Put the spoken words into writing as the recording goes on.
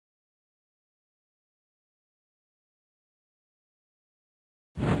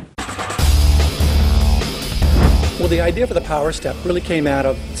the idea for the PowerStep really came out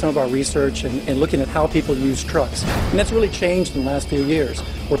of some of our research and looking at how people use trucks. And that's really changed in the last few years,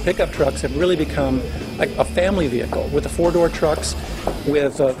 where pickup trucks have really become like a family vehicle. With the four-door trucks,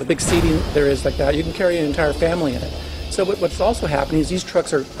 with the big seating there is like that, you can carry an entire family in it. So what's also happening is these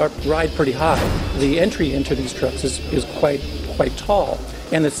trucks ride pretty high. The entry into these trucks is quite tall,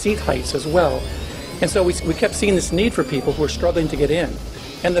 and the seat heights as well. And so we kept seeing this need for people who are struggling to get in.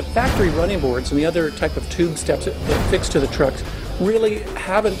 And the factory running boards and the other type of tube steps that fixed to the trucks really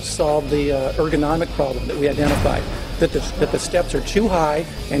haven't solved the ergonomic problem that we identified, that the steps are too high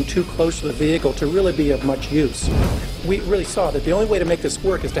and too close to the vehicle to really be of much use. We really saw that the only way to make this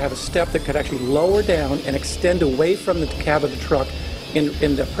work is to have a step that could actually lower down and extend away from the cab of the truck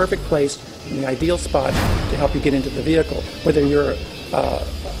in the perfect place, in the ideal spot to help you get into the vehicle. Whether you're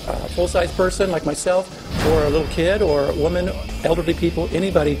a full-size person like myself, or a little kid, or a woman, elderly people,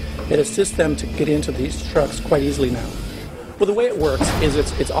 anybody, it assists them to get into these trucks quite easily now. Well, the way it works is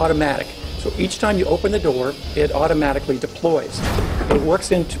it's automatic. So each time you open the door, it automatically deploys. It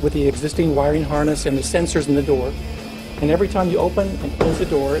works with the existing wiring harness and the sensors in the door. And every time you open and close the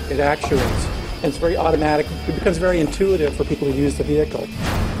door, it actuates. And it's very automatic. It becomes very intuitive for people who use the vehicle.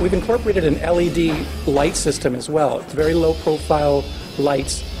 We've incorporated an LED light system as well. It's very low-profile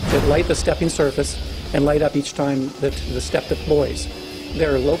lights that light the stepping surface and light up each time that the step deploys.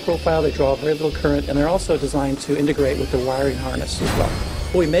 They're low profile, they draw very little current, and they're also designed to integrate with the wiring harness as well.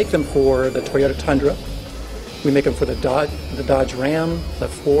 We make them for the Toyota Tundra, we make them for the Dodge Ram, the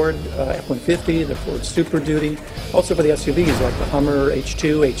Ford F-150, the Ford Super Duty, also for the SUVs like the Hummer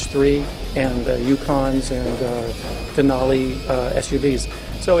H2, H3, and the Yukons and Denali SUVs.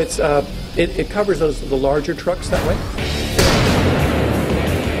 So it covers the larger trucks that way.